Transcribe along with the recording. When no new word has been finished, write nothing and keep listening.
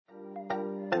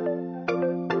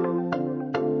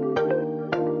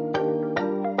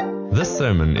This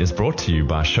sermon is brought to you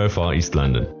by Shofar East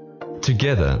London.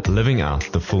 Together, living out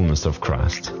the fullness of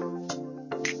Christ.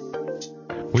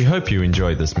 We hope you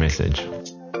enjoy this message.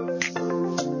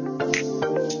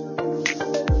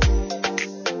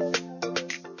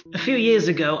 A few years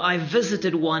ago, I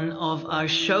visited one of our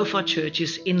Shofar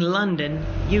churches in London,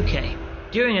 UK.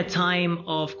 During a time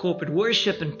of corporate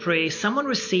worship and prayer, someone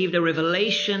received a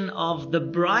revelation of the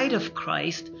bride of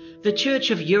Christ, the Church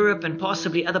of Europe and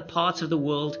possibly other parts of the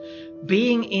world,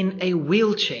 being in a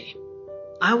wheelchair.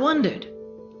 I wondered,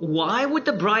 why would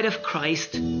the bride of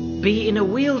Christ be in a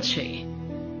wheelchair?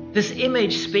 This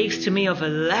image speaks to me of a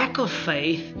lack of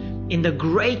faith in the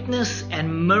greatness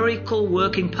and miracle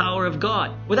working power of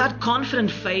God. Without confident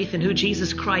faith in who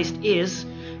Jesus Christ is,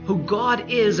 who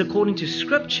God is according to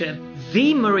Scripture,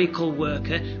 the miracle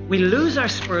worker, we lose our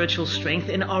spiritual strength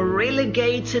and are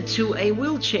relegated to a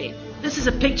wheelchair. This is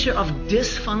a picture of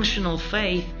dysfunctional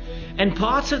faith, and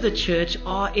parts of the church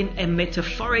are in a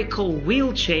metaphorical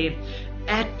wheelchair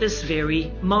at this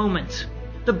very moment.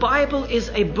 The Bible is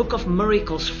a book of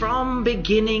miracles from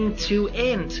beginning to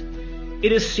end.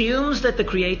 It assumes that the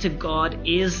Creator God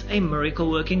is a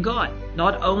miracle-working God,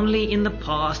 not only in the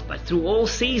past, but through all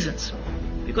seasons,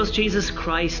 because Jesus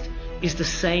Christ is the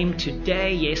same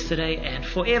today, yesterday, and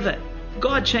forever.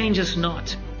 God changes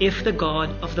not if the God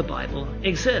of the Bible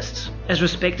exists. As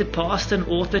respected pastor and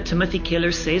author Timothy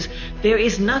Keller says, there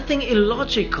is nothing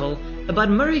illogical about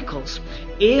miracles.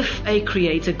 If a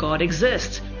creator God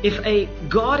exists, if a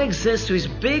God exists who is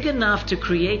big enough to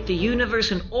create the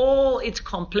universe in all its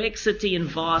complexity and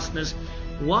vastness,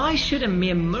 why should a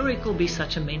mere miracle be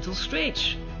such a mental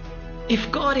stretch?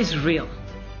 If God is real,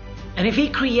 and if He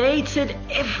created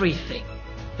everything,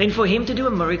 then for Him to do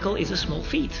a miracle is a small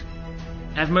feat.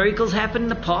 Have miracles happened in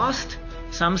the past?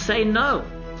 Some say no.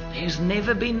 There's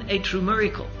never been a true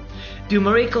miracle. Do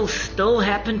miracles still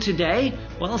happen today?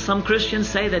 Well, some Christians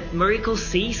say that miracles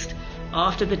ceased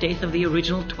after the death of the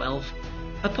original 12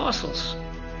 apostles.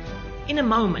 In a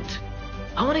moment,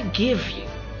 I want to give you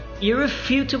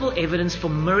irrefutable evidence for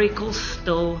miracles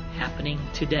still happening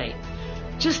today.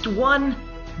 Just one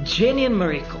genuine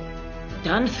miracle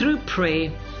done through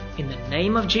prayer in the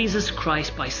name of Jesus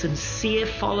Christ by sincere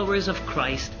followers of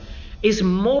Christ is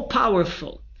more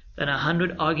powerful than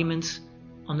 100 arguments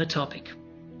on the topic.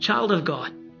 Child of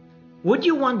God, would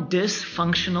you want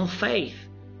dysfunctional faith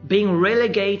being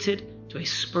relegated to a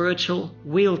spiritual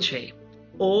wheelchair?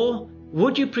 Or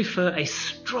would you prefer a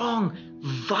strong,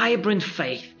 vibrant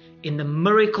faith in the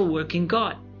miracle-working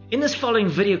God? In this following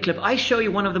video clip, I show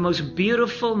you one of the most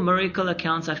beautiful miracle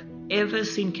accounts I've ever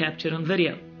seen captured on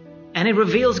video. And it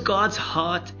reveals God's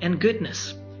heart and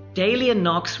goodness. Dahlia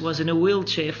Knox was in a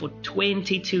wheelchair for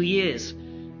 22 years.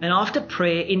 And after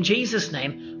prayer in Jesus'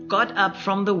 name, got up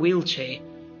from the wheelchair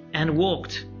and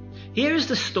walked. Here is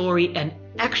the story and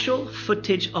actual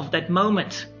footage of that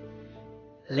moment.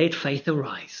 Let faith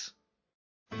arise.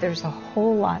 There's a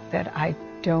whole lot that I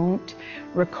don't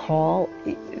recall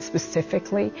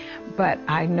specifically, but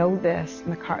I know this.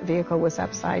 The vehicle was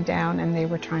upside down and they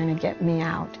were trying to get me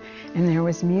out, and there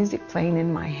was music playing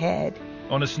in my head.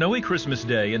 On a snowy Christmas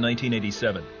day in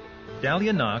 1987,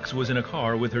 Dahlia Knox was in a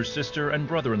car with her sister and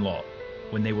brother-in-law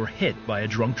when they were hit by a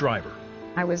drunk driver.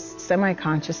 I was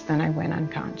semi-conscious, then I went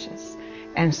unconscious,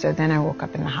 and so then I woke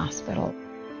up in the hospital.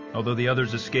 Although the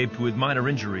others escaped with minor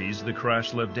injuries, the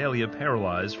crash left Dahlia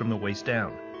paralyzed from the waist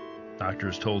down.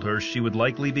 Doctors told her she would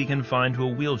likely be confined to a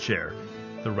wheelchair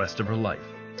the rest of her life.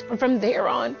 From there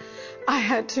on,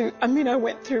 I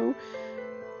went through,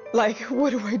 what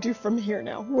do I do from here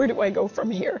now? Where do I go from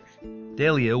here?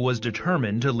 Dahlia was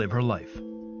determined to live her life.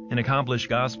 An accomplished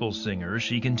gospel singer,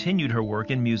 she continued her work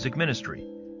in music ministry,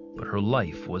 but her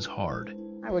life was hard.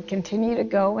 I would continue to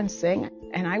go and sing,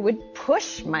 and I would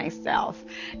push myself,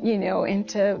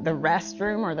 into the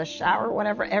restroom or the shower,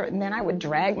 whatever, and then I would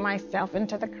drag myself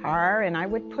into the car, and I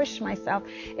would push myself.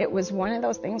 It was one of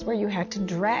those things where you had to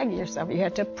drag yourself, you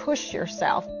had to push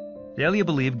yourself. Dahlia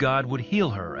believed God would heal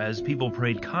her as people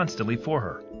prayed constantly for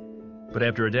her. But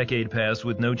after a decade passed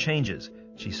with no changes,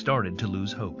 she started to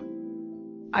lose hope.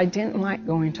 I didn't like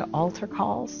going to altar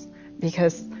calls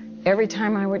because every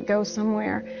time I would go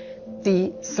somewhere,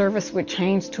 the service would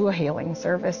change to a healing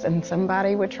service, and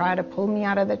somebody would try to pull me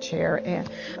out of the chair, and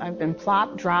I've been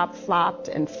plopped, dropped, flopped,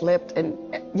 and flipped, and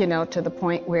to the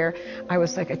point where I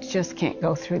was like, I just can't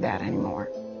go through that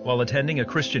anymore. While attending a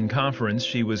Christian conference,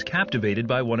 she was captivated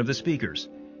by one of the speakers,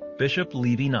 Bishop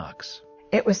Levy Knox.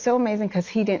 It was so amazing because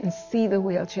he didn't see the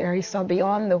wheelchair, he saw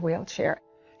beyond the wheelchair.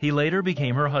 He later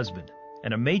became her husband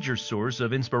and a major source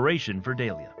of inspiration for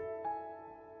Dahlia.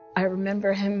 I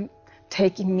remember him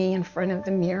taking me in front of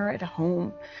the mirror at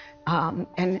home,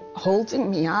 and holding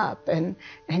me up and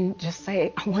just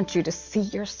say, I want you to see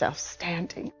yourself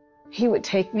standing. He would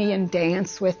take me and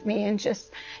dance with me, and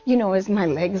just, as my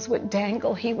legs would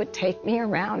dangle, he would take me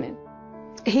around. And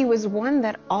he was one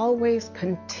that always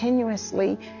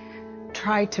continuously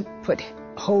tried to put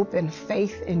hope and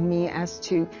faith in me as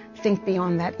to think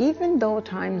beyond that, even though at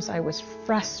times I was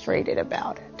frustrated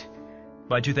about it.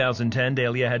 By 2010,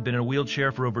 Dahlia had been in a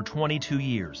wheelchair for over 22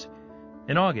 years.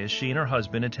 In August, she and her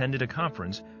husband attended a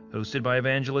conference hosted by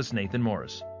evangelist Nathan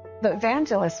Morris. The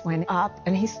evangelist went up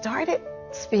and he started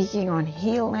speaking on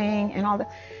healing and all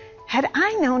that. Had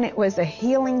I known it was a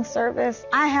healing service,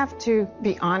 I have to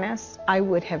be honest, I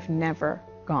would have never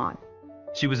gone.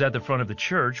 She was at the front of the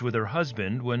church with her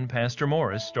husband when Pastor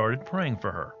Morris started praying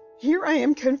for her. Here I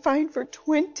am confined for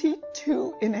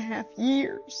 22 and a half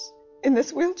years in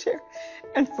this wheelchair.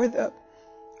 And for the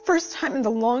first time in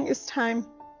the longest time,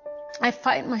 I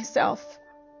find myself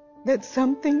that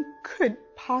something could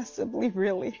possibly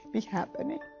really be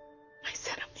happening. I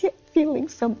said, I'm feeling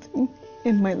something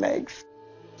in my legs.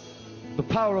 The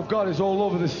power of God is all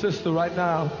over this sister right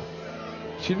now.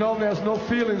 She normally has no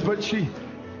feelings, but she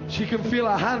can feel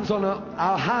our hands on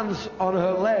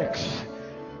her legs.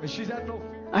 And she's had no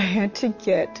feelings. I had to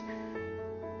get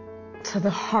to the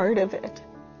heart of it.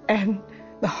 And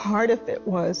the heart of it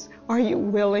was, are you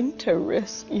willing to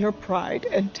risk your pride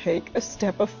and take a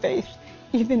step of faith,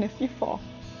 even if you fall?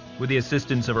 With the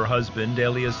assistance of her husband,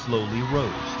 Dahlia slowly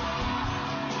rose.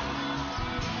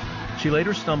 She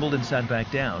later stumbled and sat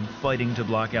back down, fighting to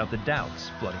block out the doubts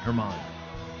flooding her mind.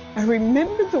 I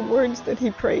remember the words that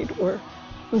he prayed were,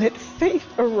 let faith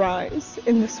arise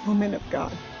in this woman of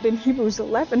God. In Hebrews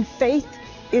 11, faith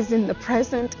is in the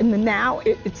present and the now.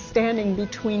 It's standing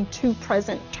between two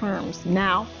present terms.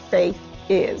 Now faith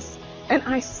is. And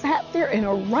I sat there and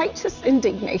a righteous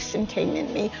indignation came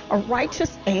in me. A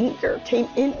righteous anger came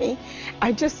in me.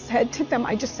 I just said to them,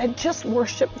 just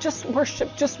worship, just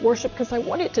worship, just worship, because I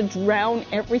wanted to drown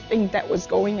everything that was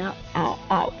going out.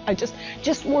 I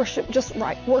just worship, just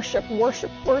right, worship.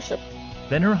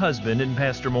 Then her husband and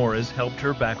Pastor Morris helped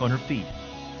her back on her feet.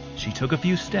 She took a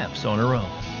few steps on her own.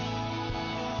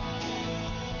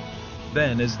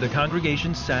 Then, as the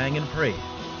congregation sang and prayed,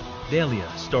 Dahlia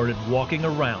started walking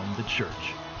around the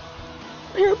church.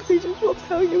 Paraplegics will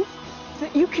tell you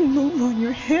that you can move on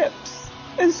your hips.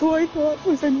 And so I thought,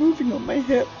 was I moving on my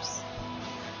hips?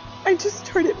 I just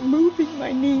started moving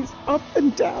my knees up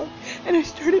and down, and I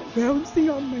started bouncing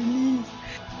on my knees.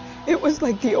 It was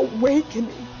like the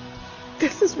awakening.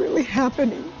 This is really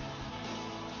happening.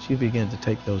 She began to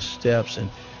take those steps and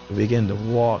began to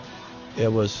walk.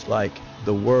 It was like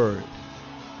the word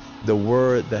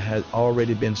that had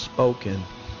already been spoken,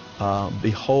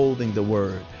 beholding the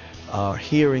word,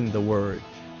 hearing the word,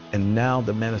 and now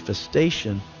the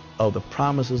manifestation of the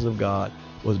promises of God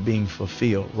was being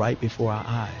fulfilled right before our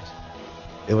eyes.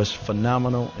 It was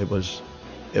phenomenal. It was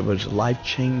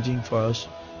life-changing for us.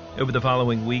 Over the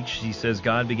following week, she says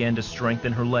God began to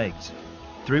strengthen her legs.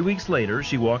 3 weeks later,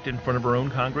 she walked in front of her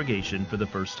own congregation for the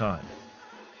first time.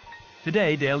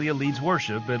 Today, Dahlia leads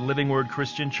worship at Living Word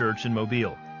Christian Church in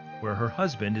Mobile, where her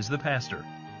husband is the pastor.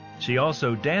 She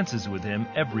also dances with him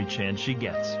every chance she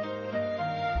gets.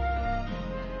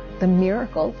 The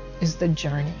miracle is the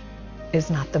journey,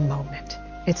 is not the moment.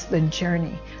 It's the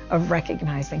journey of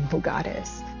recognizing who God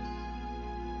is.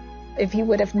 If he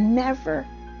would have never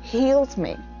healed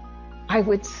me, I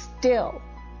would still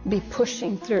be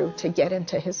pushing through to get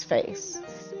into his face.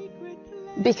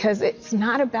 Because it's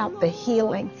not about the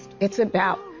healing, it's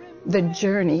about the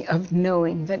journey of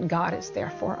knowing that God is there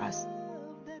for us.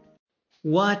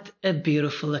 What a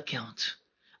beautiful account.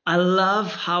 I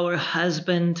love how her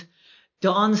husband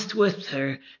danced with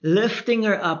her, lifting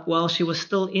her up while she was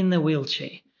still in the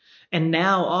wheelchair. And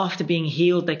now, after being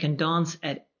healed, they can dance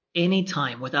at any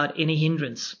time without any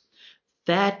hindrance.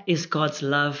 That is God's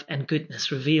love and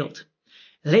goodness revealed.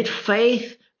 Let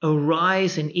faith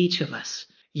arise in each of us.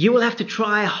 You will have to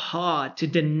try hard to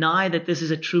deny that this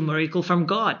is a true miracle from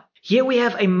God. Here we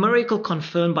have a miracle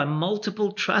confirmed by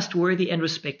multiple trustworthy and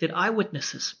respected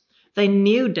eyewitnesses. They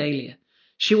knew Dahlia.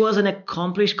 She was an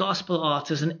accomplished gospel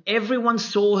artist, and everyone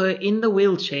saw her in the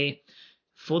wheelchair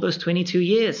for those 22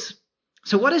 years.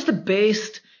 So what is the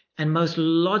best and most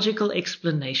logical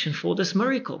explanation for this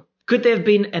miracle? Could there have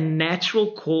been a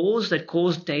natural cause that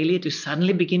caused Dahlia to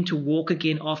suddenly begin to walk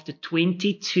again after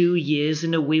 22 years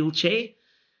in a wheelchair?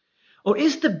 Or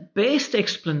is the best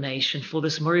explanation for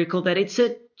this miracle that it's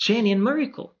a genuine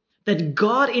miracle? That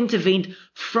God intervened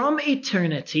from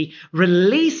eternity,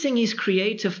 releasing his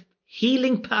creative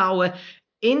healing power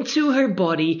into her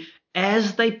body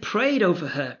as they prayed over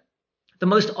her. The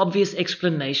most obvious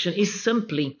explanation is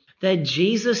simply that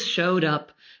Jesus showed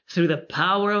up through the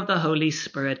power of the Holy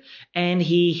Spirit, and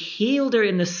he healed her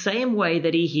in the same way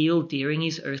that he healed during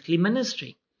his earthly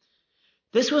ministry.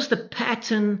 This was the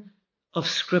pattern of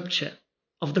Scripture,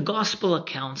 of the gospel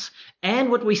accounts, and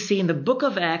what we see in the book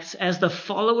of Acts as the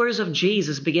followers of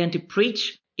Jesus began to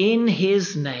preach in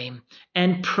his name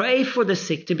and pray for the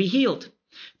sick to be healed.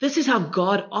 This is how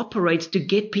God operates to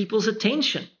get people's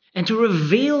attention and to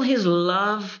reveal his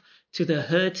love to the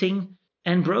hurting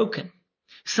and broken.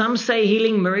 Some say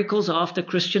healing miracles after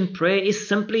Christian prayer is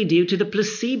simply due to the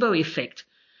placebo effect.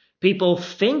 People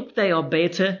think they are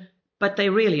better, but they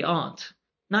really aren't.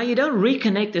 Now, you don't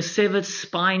reconnect a severed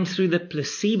spine through the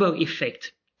placebo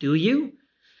effect, do you?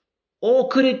 Or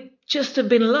could it just have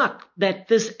been luck that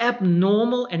this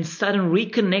abnormal and sudden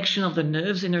reconnection of the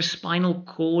nerves in her spinal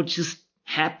cord just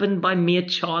happened by mere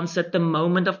chance at the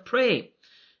moment of prayer?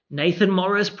 Nathan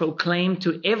Morris proclaimed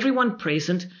to everyone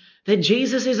present that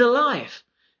Jesus is alive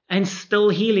and still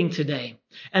healing today.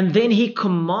 And then he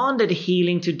commanded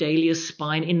healing to Dahlia's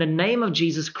spine in the name of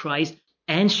Jesus Christ,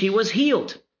 and she was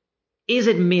healed. Is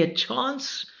it mere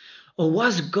chance, or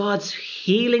was God's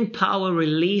healing power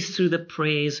released through the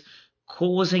prayers,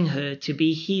 causing her to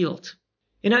be healed?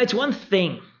 You know, it's one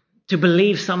thing to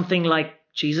believe something like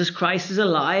Jesus Christ is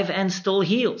alive and still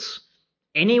heals.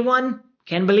 Anyone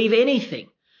can believe anything,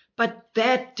 but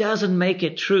that doesn't make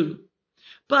it true.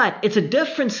 But it's a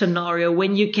different scenario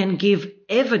when you can give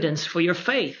evidence for your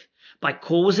faith by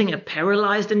causing a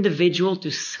paralyzed individual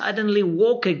to suddenly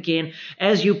walk again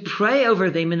as you pray over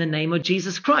them in the name of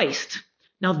Jesus Christ.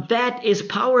 Now that is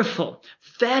powerful.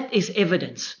 That is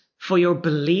evidence for your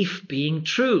belief being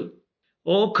true.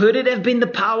 Or could it have been the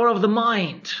power of the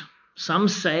mind? Some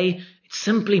say it's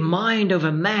simply mind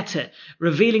over matter,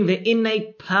 revealing the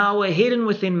innate power hidden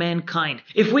within mankind.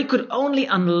 If we could only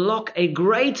unlock a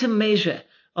greater measure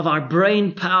of our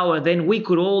brain power, then we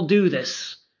could all do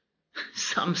this.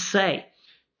 Some say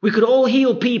we could all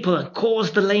heal people and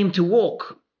cause the lame to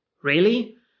walk.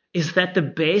 Really? Is that the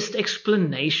best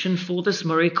explanation for this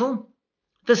miracle?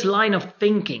 This line of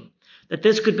thinking that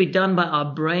this could be done by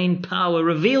our brain power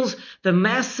reveals the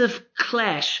massive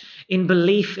clash in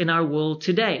belief in our world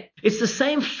today. It's the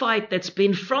same fight that's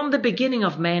been from the beginning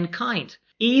of mankind.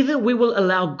 Either we will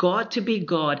allow God to be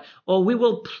God, or we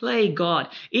will play God.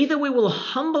 Either we will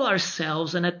humble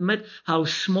ourselves and admit how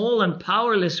small and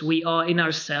powerless we are in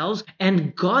ourselves,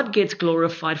 and God gets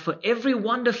glorified for every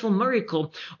wonderful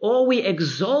miracle, or we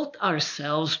exalt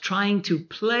ourselves trying to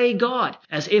play God,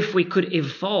 as if we could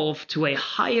evolve to a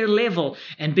higher level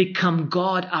and become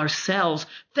God ourselves.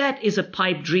 That is a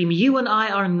pipe dream. You and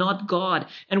I are not God,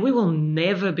 and we will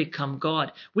never become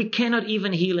God. We cannot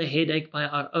even heal a headache by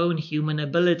our own human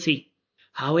ability.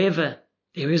 However,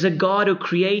 there is a God who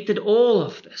created all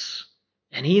of this,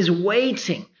 and he is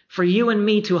waiting for you and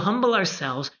me to humble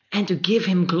ourselves and to give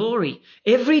him glory.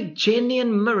 Every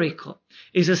genuine miracle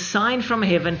is a sign from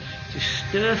heaven to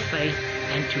stir faith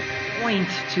and to point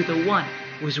to the one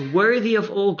who is worthy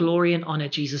of all glory and honor,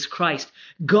 Jesus Christ,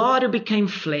 God who became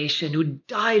flesh and who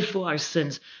died for our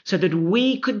sins so that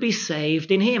we could be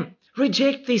saved in him.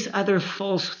 Reject these other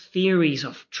false theories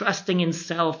of trusting in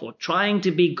self or trying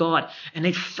to be God, and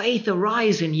let faith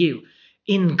arise in you,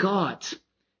 in God.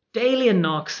 Dahlia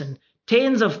Knox and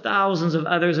tens of thousands of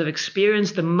others have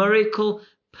experienced the miracle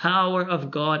power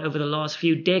of God over the last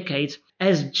few decades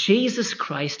as Jesus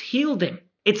Christ healed them.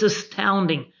 It's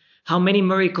astounding how many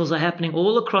miracles are happening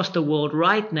all across the world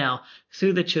right now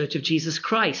through the Church of Jesus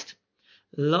Christ.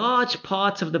 Large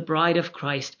parts of the bride of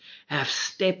Christ have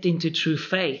stepped into true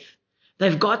faith.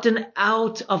 They've gotten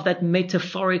out of that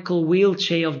metaphorical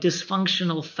wheelchair of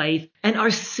dysfunctional faith and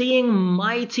are seeing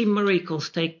mighty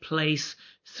miracles take place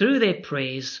through their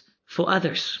prayers for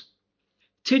others.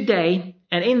 Today,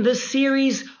 and in this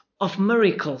series of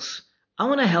miracles, I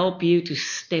want to help you to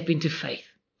step into faith.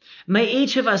 May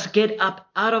each of us get up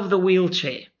out of the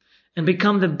wheelchair and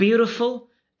become the beautiful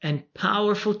and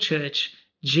powerful church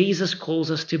Jesus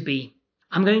calls us to be.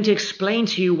 I'm going to explain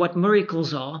to you what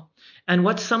miracles are and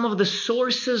what some of the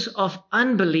sources of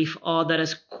unbelief are that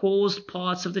has caused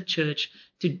parts of the church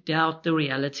to doubt the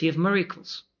reality of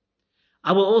miracles.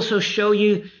 I will also show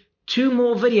you 2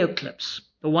 more video clips.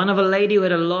 The one of a lady who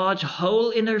had a large hole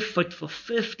in her foot for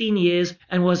 15 years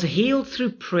and was healed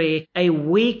through prayer a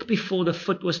week before the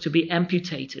foot was to be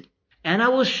amputated. And I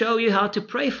will show you how to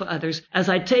pray for others as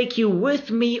I take you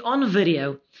with me on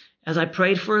video as I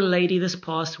prayed for a lady this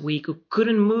past week who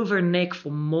couldn't move her neck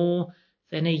for more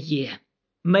than a year.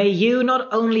 May you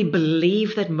not only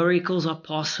believe that miracles are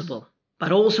possible,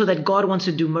 but also that God wants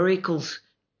to do miracles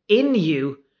in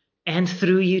you and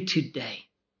through you today.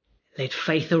 Let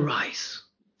faith arise.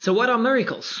 So what are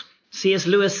miracles? C.S.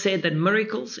 Lewis said that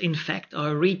miracles, in fact, are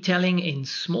a retelling in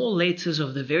small letters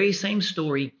of the very same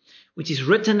story, which is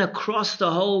written across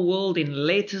the whole world in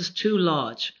letters too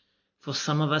large for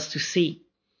some of us to see.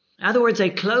 In other words, a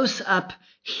close-up,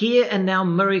 here and now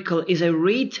miracle is a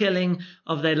retelling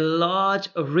of that large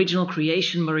original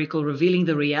creation miracle, revealing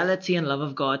the reality and love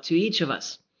of God to each of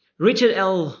us. Richard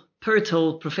L.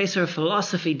 Pertl, professor of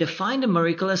philosophy, defined a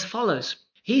miracle as follows.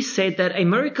 He said that a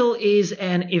miracle is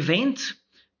an event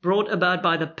brought about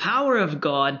by the power of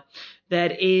God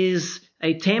that is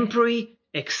a temporary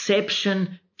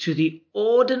exception to the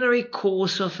ordinary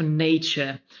course of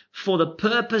nature for the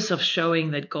purpose of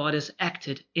showing that God has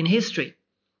acted in history.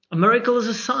 A miracle is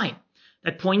a sign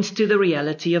that points to the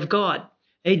reality of God.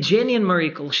 A genuine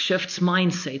miracle shifts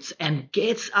mindsets and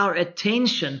gets our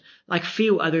attention like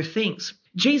few other things.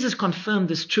 Jesus confirmed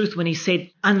this truth when he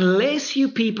said, "Unless you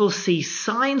people see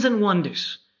signs and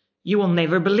wonders, you will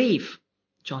never believe."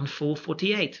 John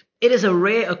 4:48. It is a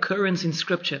rare occurrence in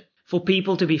Scripture for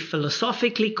people to be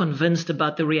philosophically convinced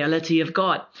about the reality of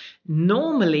God.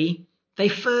 Normally, they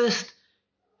first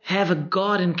have a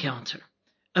God encounter,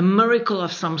 a miracle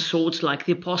of some sort like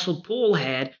the Apostle Paul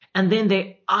had, and then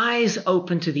their eyes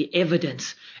open to the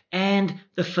evidence and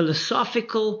the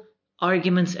philosophical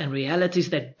arguments and realities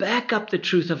that back up the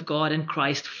truth of God and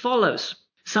Christ follows.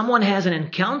 Someone has an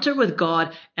encounter with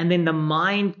God, and then the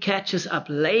mind catches up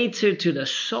later to the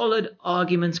solid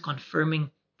arguments confirming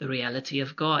the reality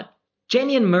of God.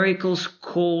 Genuine miracles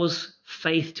cause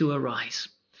faith to arise.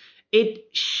 It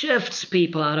shifts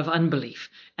people out of unbelief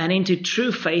and into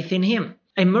true faith in Him.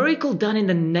 A miracle done in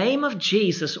the name of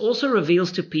Jesus also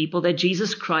reveals to people that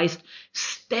Jesus Christ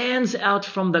stands out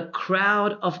from the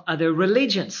crowd of other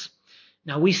religions.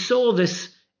 Now, we saw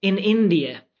this in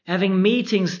India, having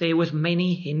meetings there with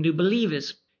many Hindu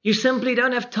believers. You simply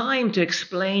don't have time to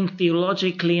explain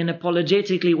theologically and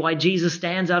apologetically why Jesus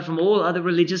stands out from all other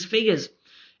religious figures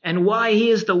and why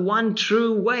He is the one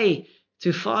true way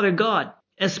to Father God,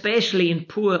 especially in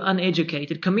poor,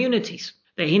 uneducated communities.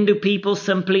 The Hindu people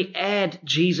simply add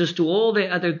Jesus to all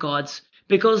their other gods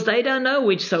because they don't know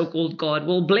which so-called God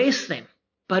will bless them.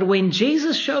 But when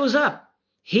Jesus shows up,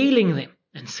 healing them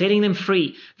and setting them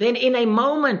free, then in a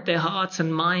moment their hearts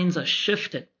and minds are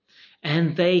shifted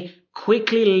and they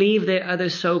quickly leave their other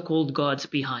so-called gods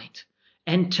behind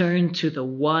and turn to the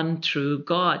one true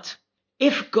God.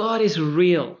 If God is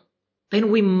real,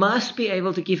 then we must be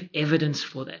able to give evidence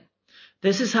for that.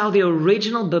 This is how the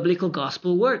original biblical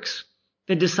gospel works.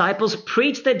 The disciples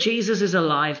preached that Jesus is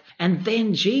alive, and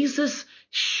then Jesus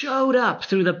showed up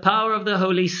through the power of the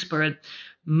Holy Spirit.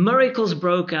 Miracles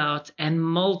broke out, and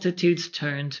multitudes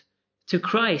turned to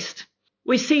Christ.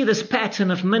 We see this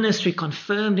pattern of ministry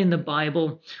confirmed in the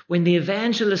Bible when the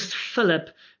evangelist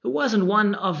Philip, who wasn't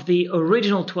one of the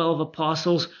original 12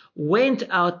 apostles, went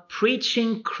out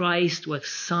preaching Christ with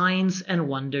signs and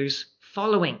wonders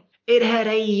following. It had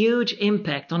a huge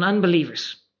impact on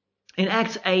unbelievers. In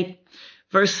Acts 8,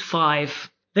 verse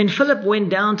 5, then Philip went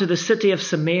down to the city of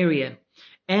Samaria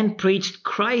and preached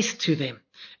Christ to them.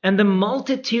 And the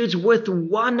multitudes with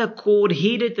one accord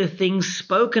heeded the things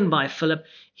spoken by Philip,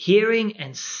 hearing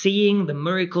and seeing the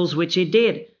miracles which he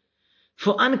did.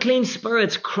 For unclean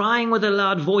spirits, crying with a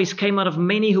loud voice, came out of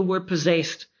many who were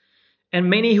possessed, and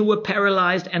many who were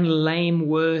paralyzed and lame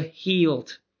were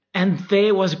healed. And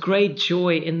there was great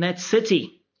joy in that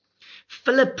city.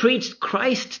 Philip preached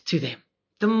Christ to them.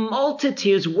 The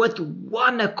multitudes with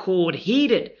one accord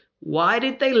heeded. Why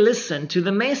did they listen to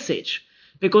the message?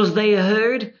 Because they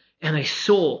heard and they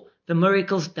saw the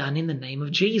miracles done in the name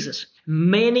of Jesus.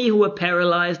 Many who were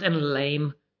paralyzed and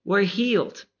lame were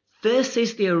healed. This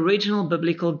is the original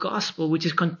biblical gospel, which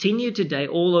is continued today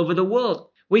all over the world.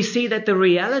 We see that the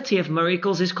reality of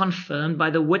miracles is confirmed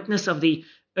by the witness of the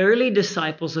early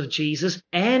disciples of Jesus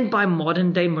and by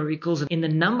modern day miracles in the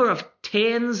number of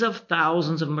tens of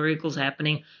thousands of miracles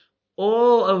happening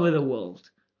all over the world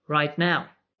right now.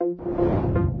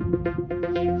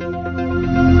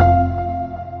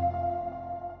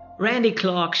 Randy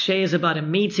Clark shares about a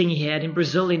meeting he had in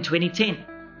Brazil in 2010.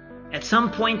 At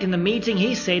some point in the meeting,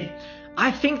 he said, I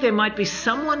think there might be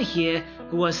someone here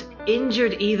who was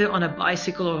injured either on a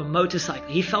bicycle or a motorcycle.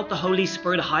 He felt the Holy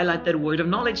Spirit highlight that word of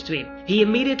knowledge to him. He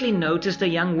immediately noticed a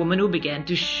young woman who began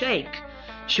to shake.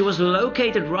 She was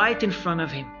located right in front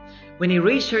of him. When he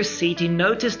reached her seat, he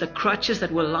noticed the crutches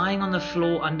that were lying on the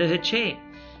floor under her chair.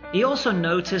 He also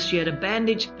noticed she had a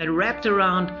bandage that wrapped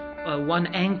around one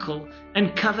ankle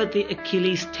and covered the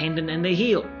Achilles tendon and the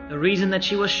heel. The reason that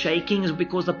she was shaking is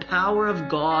because the power of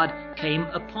God came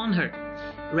upon her.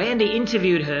 Randy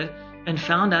interviewed her and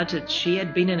found out that she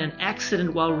had been in an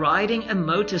accident while riding a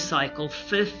motorcycle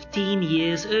 15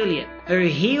 years earlier. Her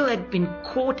heel had been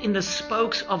caught in the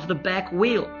spokes of the back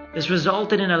wheel. This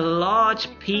resulted in a large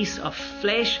piece of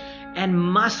flesh and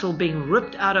muscle being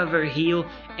ripped out of her heel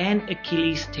and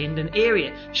Achilles tendon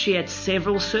area. She had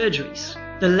several surgeries.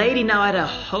 The lady now had a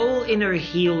hole in her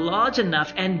heel large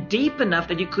enough and deep enough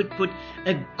that you could put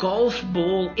a golf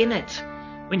ball in it.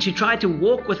 When she tried to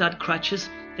walk without crutches,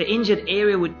 the injured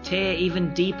area would tear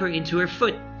even deeper into her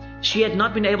foot. She had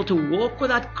not been able to walk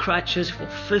without crutches for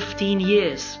 15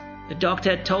 years. The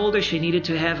doctor had told her she needed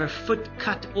to have her foot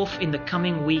cut off in the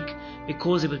coming week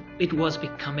because it was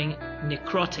becoming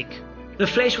necrotic. The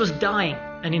flesh was dying.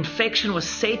 An infection was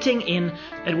setting in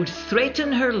that would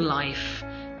threaten her life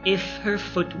if her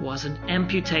foot wasn't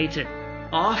amputated.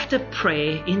 After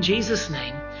prayer in Jesus'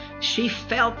 name, she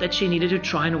felt that she needed to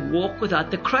try and walk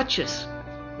without the crutches.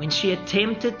 When she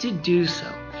attempted to do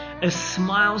so, a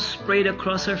smile spread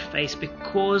across her face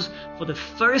because for the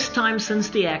first time since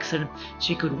the accident,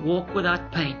 she could walk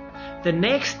without pain. The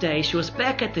next day, she was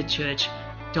back at the church,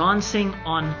 dancing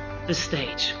on the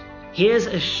stage. Here's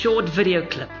a short video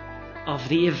clip of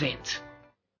the event.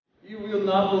 You will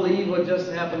not believe what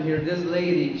just happened here. This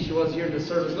lady, she was here in the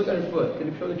service. Look at her foot.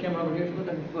 Can you show the camera over here? Look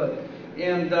at her foot.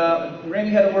 And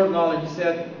Randy had a word of knowledge. He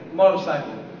said,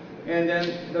 motorcycle. And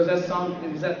then, does that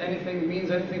sound, is that anything, means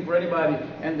anything for anybody?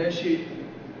 And then she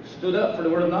stood up for the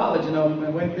word of knowledge,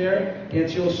 and went there,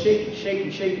 and she was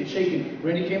shaking.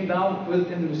 Randy came down with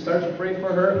him and started to pray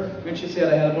for her, and she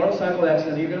said, I had a motorcycle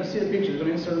accident. You're going to see the pictures. I'm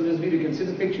going to insert in this video. You can see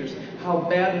the pictures, how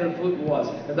bad her foot was.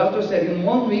 The doctor said, in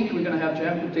 1 week, we're going to have to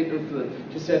amputate her foot.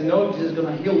 She said, no, Jesus is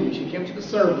going to heal me. She came to the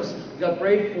service, got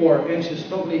prayed for, and she's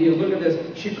totally healed. Look at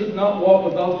this. She could not walk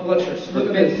without crutches. Look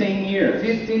at this. 15 years.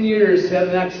 15 years, had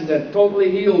an accident, totally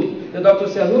healed. The doctor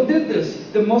said, who did this?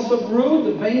 The muscle grew,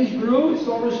 the veins grew, it's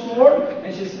all restored.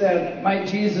 And she said, my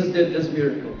Jesus did this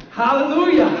miracle.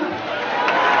 Hallelujah!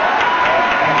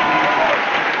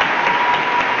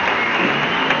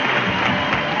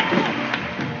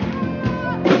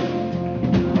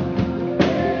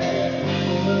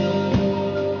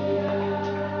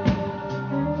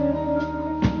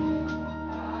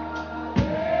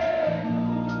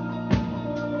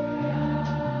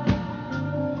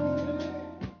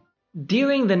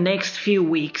 During the next few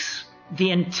weeks,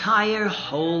 the entire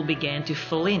hole began to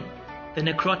fill in. The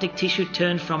necrotic tissue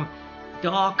turned from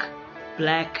dark,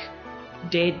 black,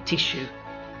 dead tissue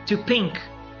to pink.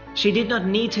 She did not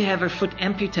need to have her foot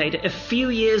amputated. A few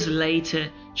years later,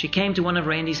 she came to one of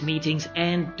Randy's meetings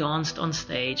and danced on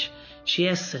stage. She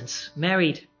has since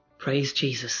married. Praise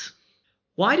Jesus.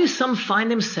 Why do some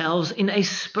find themselves in a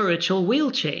spiritual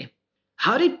wheelchair?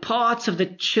 How did parts of the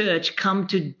church come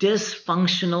to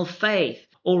dysfunctional faith,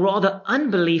 or rather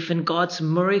unbelief in God's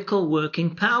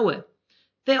miracle-working power?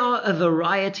 There are a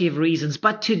variety of reasons,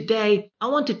 but today I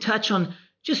want to touch on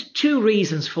just 2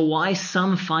 reasons for why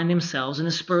some find themselves in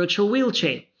a spiritual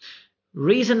wheelchair.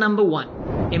 Reason number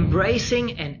 1,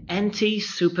 embracing an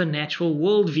anti-supernatural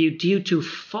worldview due to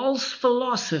false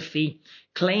philosophy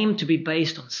claimed to be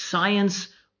based on science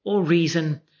or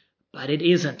reason, but it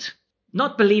isn't.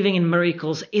 Not believing in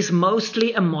miracles is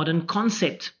mostly a modern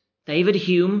concept. David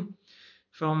Hume,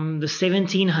 from the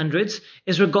 1700s,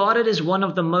 is regarded as one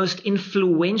of the most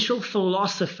influential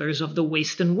philosophers of the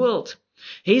Western world.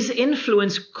 His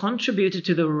influence contributed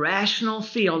to the rational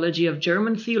theology of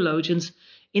German theologians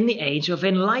in the Age of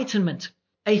Enlightenment,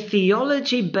 a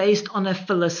theology based on a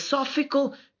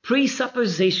philosophical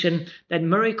presupposition that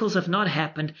miracles have not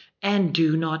happened and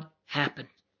do not happen.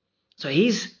 So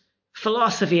his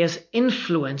philosophy has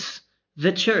influenced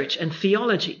the church and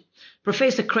theology.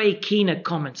 Professor Craig Keener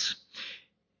comments,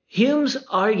 Hume's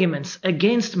arguments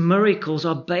against miracles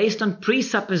are based on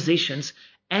presuppositions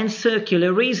and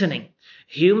circular reasoning.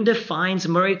 Hume defines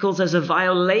miracles as a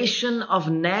violation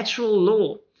of natural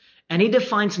law, and he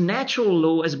defines natural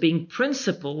law as being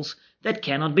principles that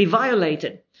cannot be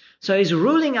violated. So he's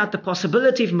ruling out the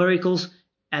possibility of miracles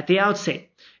at the outset.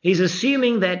 He's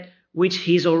assuming that which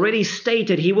he's already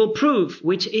stated he will prove,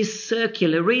 which is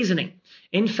circular reasoning.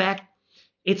 In fact,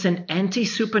 it's an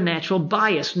anti-supernatural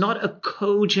bias, not a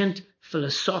cogent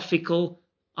philosophical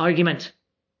argument.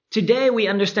 Today we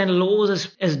understand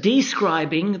laws as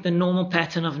describing the normal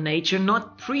pattern of nature,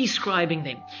 not prescribing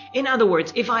them. In other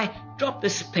words, if I drop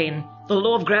this pen, the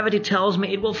law of gravity tells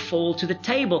me it will fall to the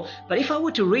table. But if I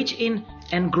were to reach in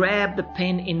and grab the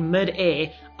pen in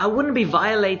mid-air, I wouldn't be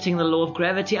violating the law of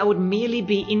gravity, I would merely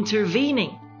be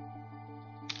intervening.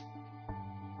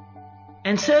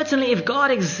 And certainly if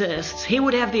God exists, He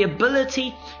would have the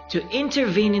ability to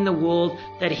intervene in the world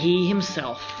that He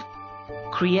Himself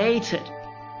created.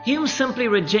 Hume simply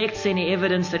rejects any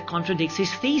evidence that contradicts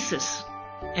his thesis.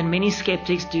 And many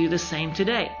skeptics do the same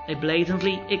today. They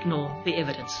blatantly ignore the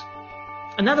evidence.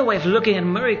 Another way of looking at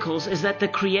miracles is that the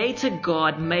Creator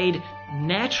God made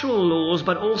natural laws,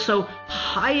 but also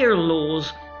higher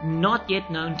laws not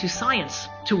yet known to science,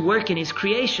 to work in His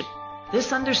creation.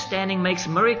 This understanding makes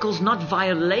miracles not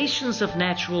violations of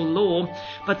natural law,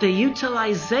 but the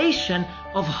utilization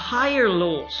of higher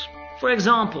laws. For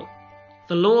example,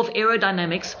 the law of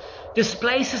aerodynamics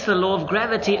displaces the law of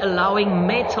gravity, allowing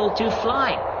metal to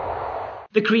fly.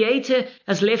 The Creator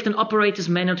has left an operator's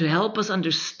manual to help us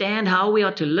understand how we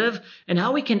are to live and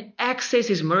how we can access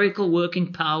His miracle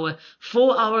working power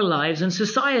for our lives and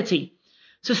society.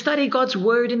 So study God's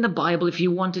Word in the Bible if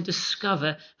you want to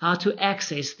discover how to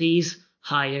access these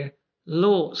higher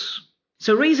laws.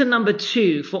 So reason number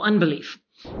 2 for unbelief.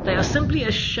 They are simply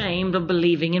ashamed of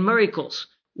believing in miracles.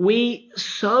 We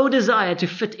so desire to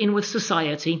fit in with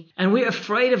society, and we're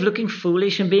afraid of looking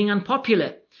foolish and being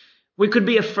unpopular. We could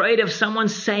be afraid of someone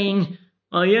saying,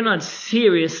 "Oh, you're not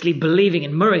seriously believing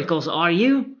in miracles, are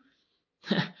you?"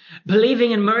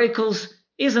 Believing in miracles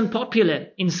isn't popular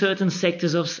in certain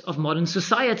sectors of modern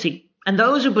society. And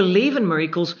those who believe in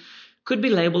miracles could be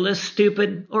labeled as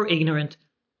stupid or ignorant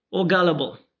or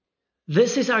gullible.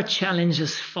 This is our challenge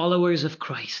as followers of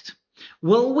Christ.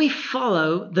 Will we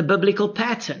follow the biblical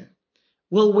pattern?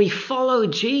 Will we follow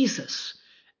Jesus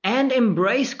and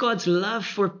embrace God's love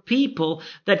for people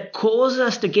that cause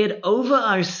us to get over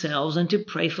ourselves and to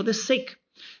pray for the sick?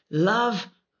 Love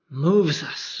moves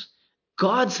us.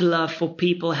 God's love for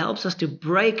people helps us to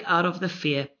break out of the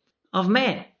fear of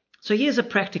man. So here's a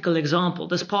practical example.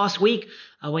 This past week,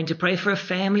 I went to pray for a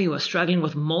family who are struggling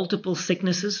with multiple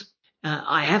sicknesses.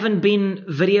 I haven't been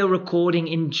video recording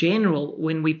in general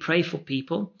when we pray for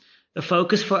people. The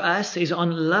focus for us is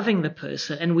on loving the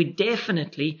person, and we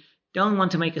definitely don't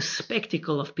want to make a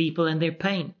spectacle of people and their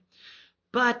pain.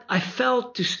 But I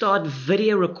felt to start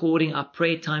video recording our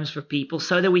prayer times for people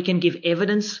so that we can give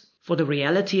evidence for the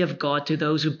reality of God to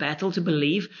those who battle to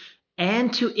believe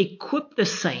and to equip the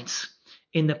saints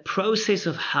in the process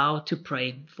of how to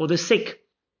pray for the sick.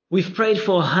 We've prayed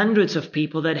for hundreds of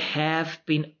people that have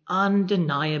been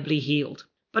undeniably healed,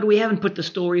 but we haven't put the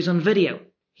stories on video.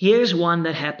 Here's one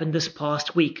that happened this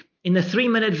past week. In the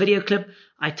 3-minute video clip,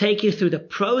 I take you through the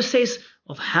process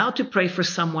of how to pray for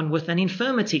someone with an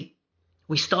infirmity.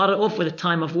 We started off with a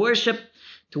time of worship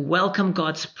to welcome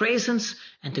God's presence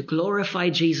and to glorify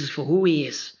Jesus for who He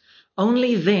is.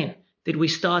 Only then did we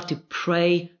start to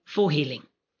pray for healing.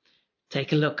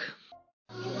 Take a look.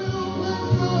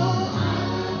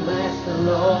 Bless the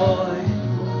Lord.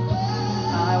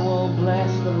 I will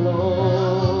bless the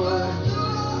Lord.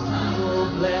 I will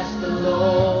bless the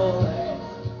Lord.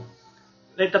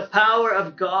 Let the power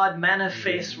of God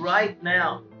manifest right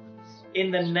now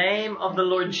in the name of the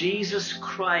Lord Jesus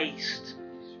Christ.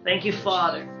 Thank you,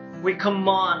 Father. We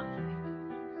command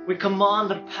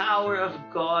the power of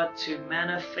God to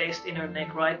manifest in her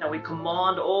neck right now. We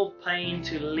command all pain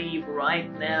to leave right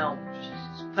now.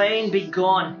 Pain be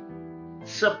gone.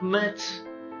 Submit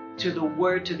to the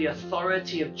word, to the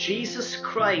authority of Jesus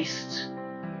Christ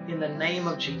in the name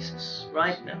of Jesus.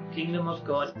 Right now, kingdom of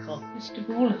God, come. Mr.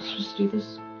 Ball, let's just do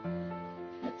this.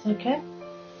 That's okay?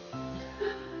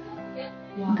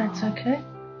 Wow. That's okay?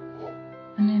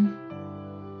 And then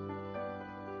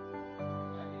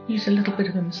use a little bit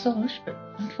of a massage, but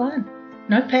I'm fine.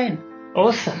 No pain.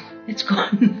 Awesome. It's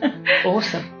gone.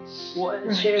 Awesome.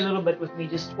 Right. Share a little bit with me,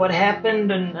 just what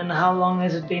happened and how long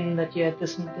has it been that you had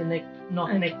this neck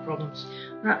problems?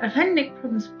 Right, I've had neck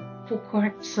problems for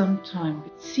quite some time.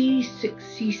 C6,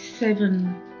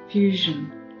 C7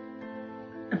 fusion.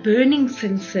 A burning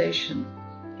sensation.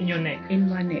 In your neck? In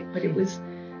my neck, but it was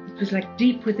like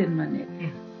deep within my neck.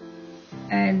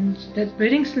 And that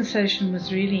burning sensation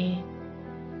was really,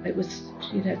 it was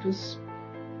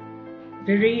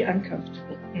very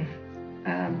uncomfortable.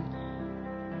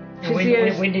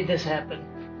 When did this happen?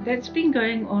 That's been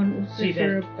going on also for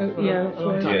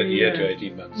a year to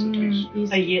 18 months at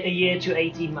least. A year to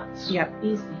 18 months. Yeah,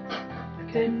 easy.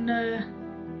 Okay.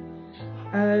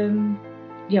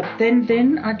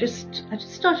 Then I just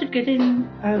started getting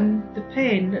the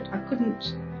pain that I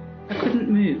couldn't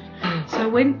move. So I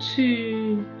went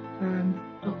to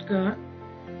Dr. Gar,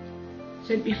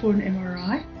 sent me for an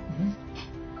MRI,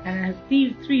 and I have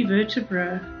three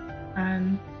vertebrae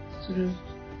sort of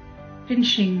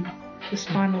pinching the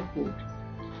spinal cord.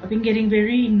 I've been getting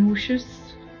very nauseous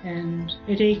and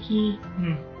headachy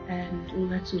and all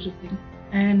that sort of thing.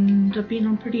 and I've been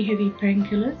on pretty heavy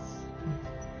painkillers.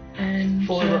 And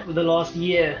For the last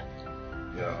year.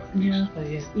 Yeah,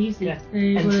 easy. Yeah.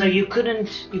 And so you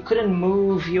couldn't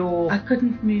move your... I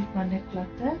couldn't move my neck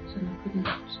like that, and I couldn't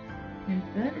move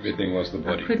that. Everything was the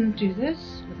body. I couldn't do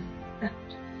this and that.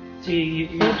 So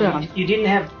you didn't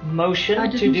have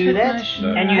motion to do that, motion.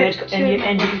 No.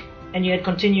 and you had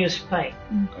continuous pain.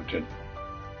 Continued.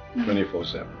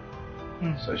 24/7.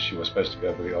 So she was supposed to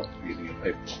go very often using a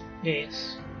paper.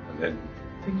 Yes. And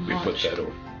then we put that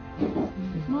off.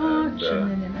 March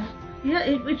and then yeah,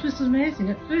 it was amazing.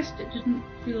 At first it didn't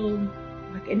feel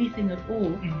like anything at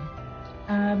all.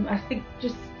 I think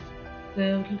just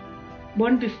the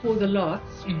one before the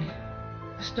last,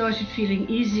 I started feeling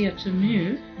easier to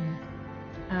move.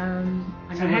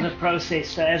 So it was a process.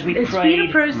 So as we it's prayed, been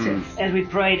a process. As we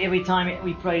prayed, every time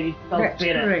we prayed, it felt That's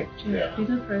better. Correct. Yeah. It's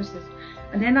been a process.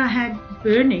 And then I had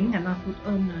burning, and I thought,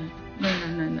 oh no,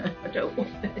 I don't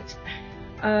want that.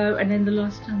 And then the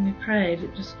last time we prayed,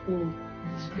 it just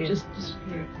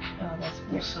disappeared. Oh, that's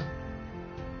awesome.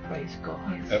 Praise God.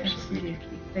 Yes, absolutely.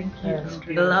 Thank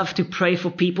you. I love to pray for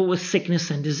people with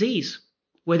sickness and disease.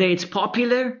 Whether it's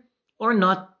popular or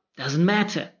not, doesn't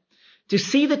matter. To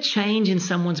see the change in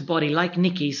someone's body, like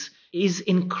Nikki's, is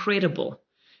incredible.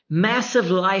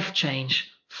 Massive life change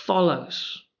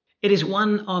follows. It is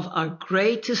one of our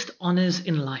greatest honors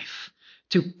in life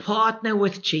to partner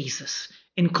with Jesus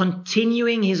in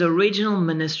continuing his original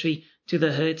ministry to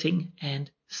the hurting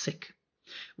and sick.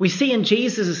 We see in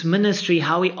Jesus' ministry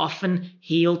how he often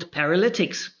healed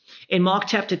paralytics. In Mark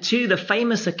chapter 2, the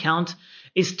famous account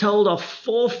is told of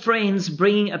 4 friends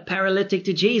bringing a paralytic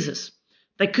to Jesus.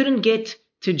 They couldn't get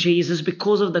to Jesus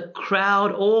because of the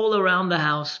crowd all around the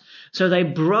house. So they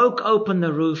broke open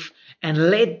the roof and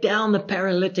let down the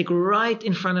paralytic right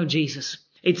in front of Jesus.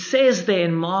 It says there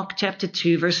in Mark chapter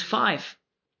 2, verse 5.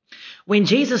 When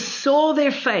Jesus saw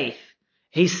their faith,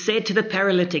 he said to the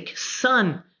paralytic,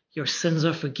 "Son, your sins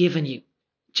are forgiven you."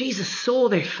 Jesus saw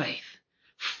their faith.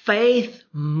 Faith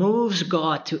moves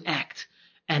God to act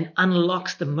and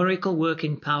unlocks the miracle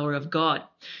working power of God.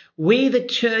 We, the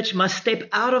church, must step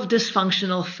out of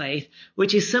dysfunctional faith,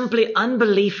 which is simply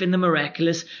unbelief in the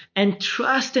miraculous, and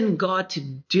trust in God to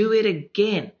do it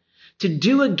again. To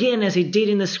do again as he did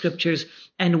in the scriptures,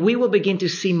 and we will begin to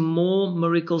see more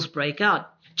miracles break out.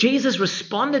 Jesus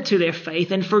responded to their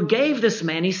faith and forgave this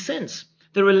man his sins.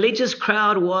 The religious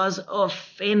crowd was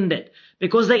offended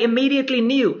because they immediately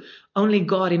knew only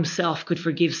God himself could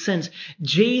forgive sins.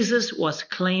 Jesus was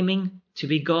claiming to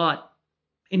be God.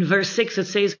 In verse 6 it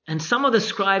says, "And some of the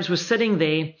scribes were sitting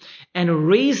there and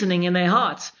reasoning in their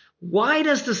hearts, 'Why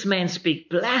does this man speak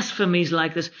blasphemies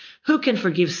like this? Who can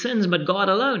forgive sins but God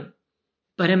alone?'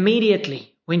 But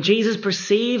immediately, when Jesus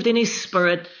perceived in his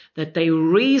spirit that they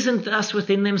reasoned thus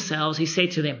within themselves, he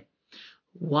said to them,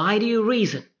 'Why do you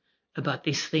reason about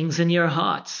these things in your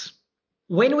hearts?'"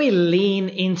 When we lean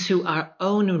into our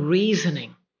own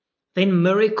reasoning, then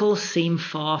miracles seem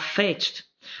far-fetched.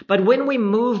 But when we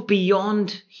move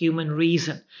beyond human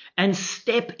reason and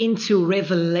step into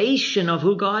revelation of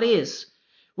who God is,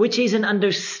 which is an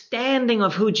understanding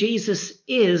of who Jesus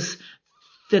is,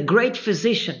 the great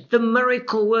physician, the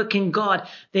miracle-working God,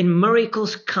 then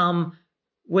miracles come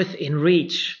within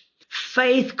reach.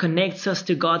 Faith connects us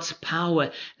to God's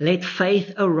power. Let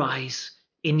faith arise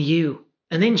in you.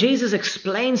 And then Jesus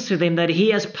explains to them that he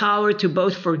has power to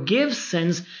both forgive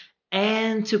sins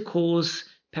and to cause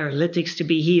paralytics to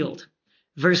be healed.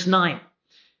 Verse 9,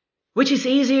 which is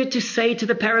easier to say to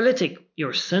the paralytic,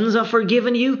 "Your sins are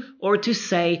forgiven you," or to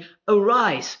say,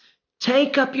 "Arise,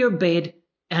 take up your bed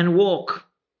and walk"?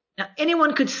 Now,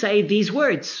 anyone could say these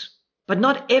words, but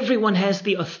not everyone has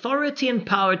the authority and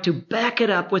power to back it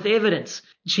up with evidence.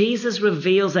 Jesus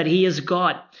reveals that he is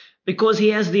God because he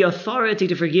has the authority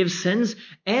to forgive sins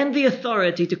and the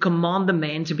authority to command the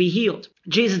man to be healed.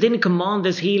 Jesus didn't command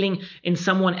this healing in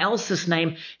someone else's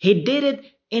name. He did it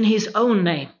in his own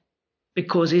name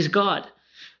because he's God.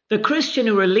 The Christian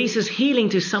who releases healing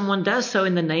to someone does so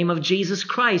in the name of Jesus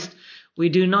Christ. We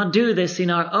do not do this in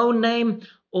our own name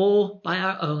or by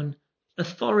our own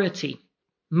authority.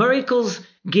 Miracles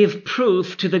give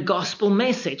proof to the gospel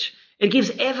message. It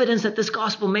gives evidence that this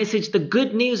gospel message, the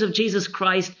good news of Jesus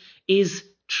Christ, is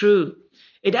true.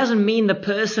 It doesn't mean the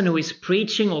person who is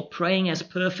preaching or praying has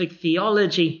perfect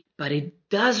theology, but it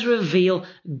does reveal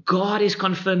God is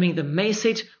confirming the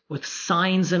message with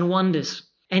signs and wonders.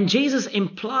 And Jesus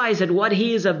implies that what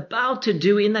he is about to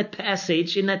do in that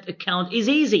passage, in that account, is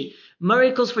easy.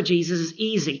 Miracles for Jesus is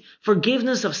easy.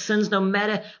 Forgiveness of sins, no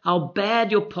matter how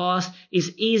bad your past,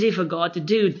 is easy for God to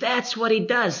do. That's what He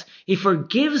does. He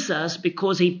forgives us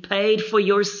because He paid for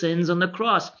your sins on the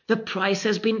cross. The price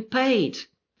has been paid.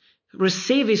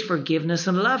 Receive His forgiveness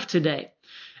and love today.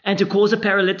 And to cause a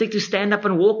paralytic to stand up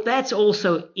and walk, that's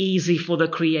also easy for the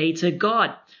Creator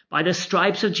God. By the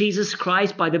stripes of Jesus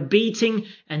Christ, by the beating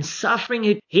and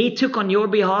suffering He took on your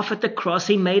behalf at the cross,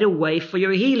 He made a way for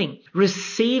your healing.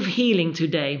 Receive healing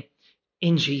today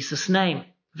in Jesus' name.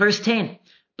 Verse 10,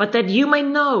 but that you may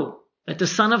know that the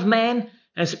Son of Man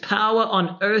has power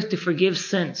on earth to forgive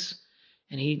sins.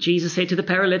 And Jesus said to the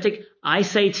paralytic, I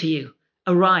say to you,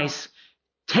 arise,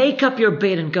 take up your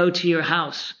bed and go to your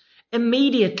house.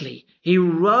 Immediately he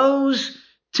rose,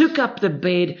 took up the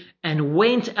bed, and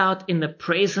went out in the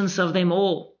presence of them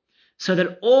all, so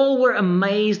that all were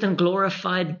amazed and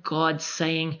glorified God,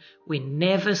 saying, we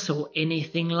never saw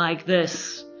anything like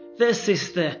this. This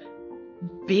is the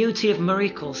beauty of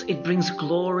miracles. It brings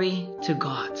glory to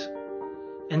God.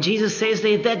 And Jesus says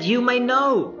there, that you may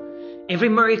know. Every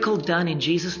miracle done in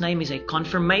Jesus' name is a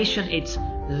confirmation. It's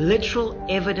literal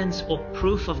evidence or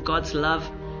proof of God's love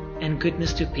and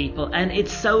goodness to people. And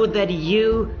it's so that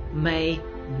you may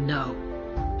know,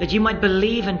 that you might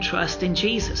believe and trust in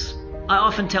Jesus. I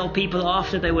often tell people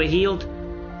after they were healed,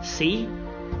 see,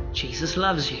 Jesus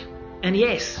loves you. And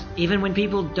yes, even when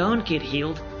people don't get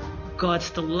healed, God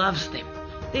still loves them.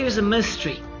 There's a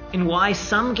mystery in why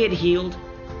some get healed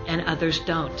and others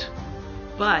don't.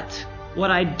 But what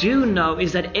I do know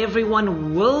is that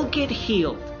everyone will get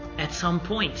healed at some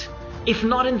point. If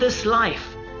not in this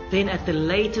life, then at the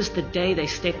latest, the day they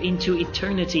step into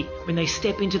eternity, when they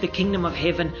step into the kingdom of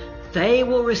heaven, they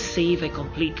will receive a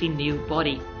completely new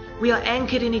body. We are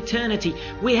anchored in eternity.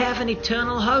 We have an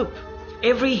eternal hope.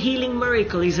 Every healing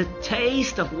miracle is a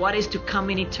taste of what is to come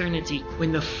in eternity,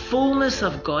 when the fullness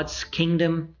of God's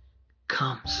kingdom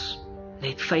comes.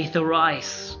 Let faith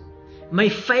arise. May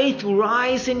faith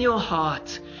rise in your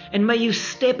heart, and may you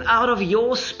step out of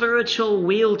your spiritual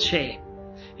wheelchair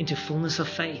into fullness of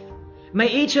faith. May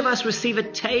each of us receive a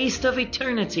taste of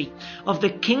eternity, of the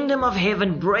kingdom of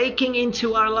heaven breaking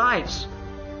into our lives.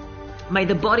 May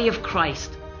the body of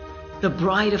Christ, the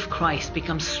bride of Christ,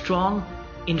 become strong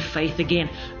in faith again,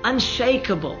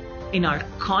 unshakable in our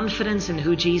confidence in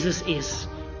who Jesus is,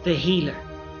 the healer,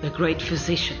 the great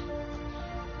physician.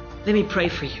 Let me pray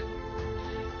for you.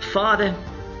 Father,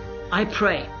 I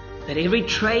pray that every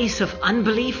trace of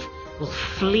unbelief will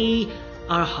flee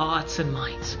our hearts and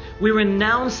minds. We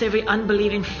renounce every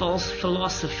unbelieving false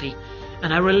philosophy,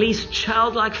 and I release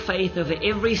childlike faith over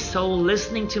every soul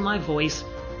listening to my voice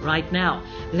right now.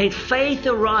 Let faith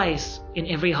arise in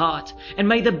every heart, and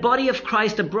may the body of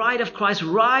Christ, the bride of Christ,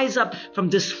 rise up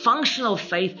from dysfunctional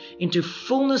faith into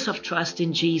fullness of trust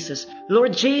in Jesus.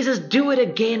 Lord Jesus, do it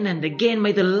again and again.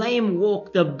 May the lame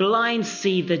walk, the blind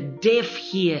see, the deaf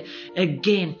hear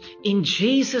again, in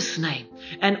Jesus' name.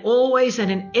 And always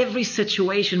and in every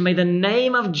situation, may the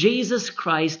name of Jesus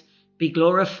Christ be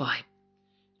glorified.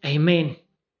 Amen.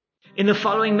 In the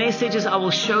following messages, I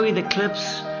will show you the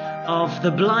clips of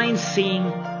the blind seeing,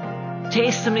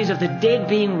 testimonies of the dead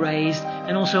being raised,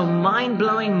 and also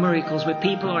mind-blowing miracles where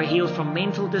people are healed from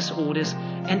mental disorders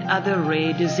and other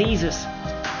rare diseases.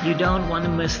 You don't want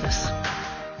to miss this.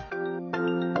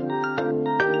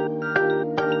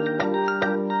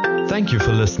 Thank you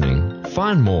for listening.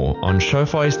 Find more on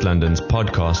Shofar East London's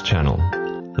podcast channel.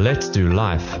 Let's do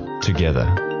life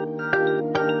together.